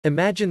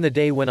Imagine the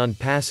day when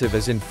Onpassive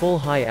is in full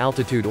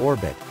high-altitude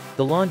orbit,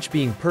 the launch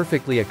being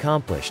perfectly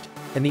accomplished,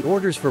 and the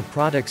orders for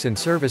products and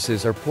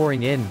services are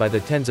pouring in by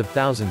the tens of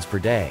thousands per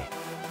day.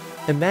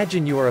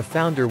 Imagine you are a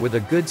founder with a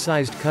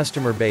good-sized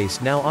customer base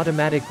now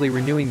automatically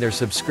renewing their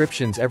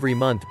subscriptions every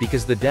month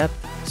because the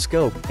depth,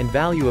 scope, and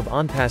value of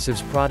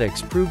Onpassive's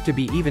products proved to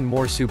be even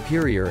more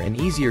superior and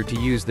easier to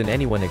use than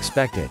anyone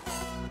expected.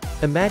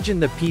 Imagine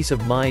the peace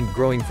of mind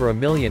growing for a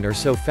million or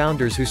so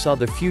founders who saw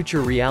the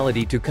future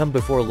reality to come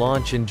before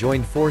launch and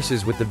joined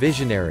forces with the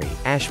visionary,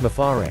 Ash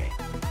Mafare.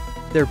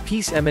 Their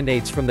peace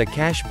emanates from the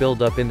cash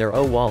buildup in their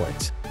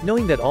wallets,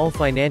 knowing that all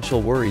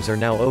financial worries are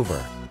now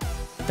over.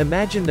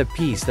 Imagine the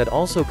peace that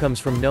also comes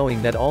from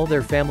knowing that all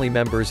their family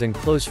members and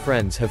close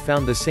friends have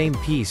found the same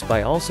peace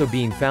by also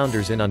being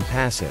founders in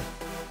Onpassive.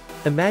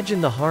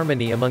 Imagine the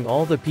harmony among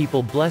all the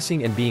people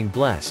blessing and being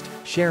blessed,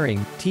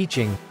 sharing,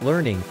 teaching,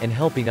 learning, and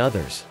helping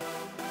others.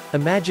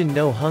 Imagine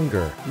no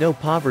hunger, no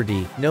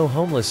poverty, no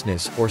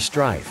homelessness, or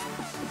strife.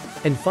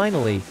 And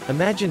finally,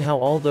 imagine how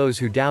all those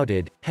who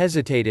doubted,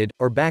 hesitated,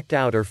 or backed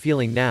out are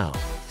feeling now,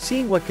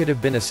 seeing what could have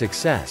been a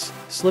success,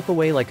 slip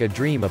away like a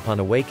dream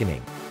upon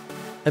awakening.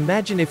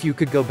 Imagine if you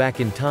could go back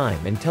in time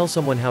and tell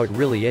someone how it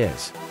really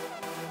is.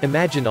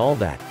 Imagine all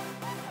that.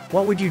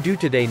 What would you do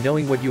today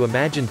knowing what you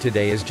imagined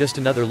today is just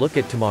another look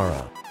at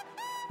tomorrow?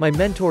 My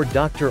mentor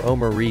Dr.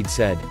 Omar Reed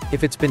said,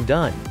 "If it's been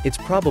done, it's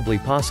probably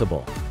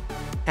possible."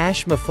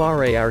 Ash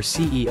Mafare, our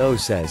CEO,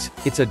 says,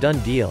 "It's a done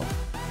deal."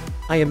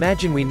 I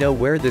imagine we know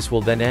where this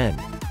will then end.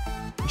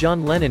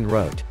 John Lennon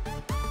wrote,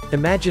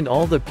 "Imagine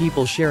all the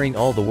people sharing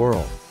all the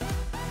world."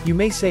 You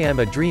may say I'm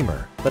a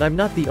dreamer, but I'm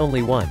not the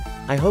only one.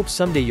 I hope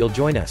someday you'll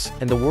join us,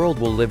 and the world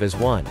will live as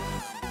one.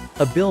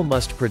 A Bill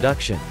Must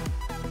production.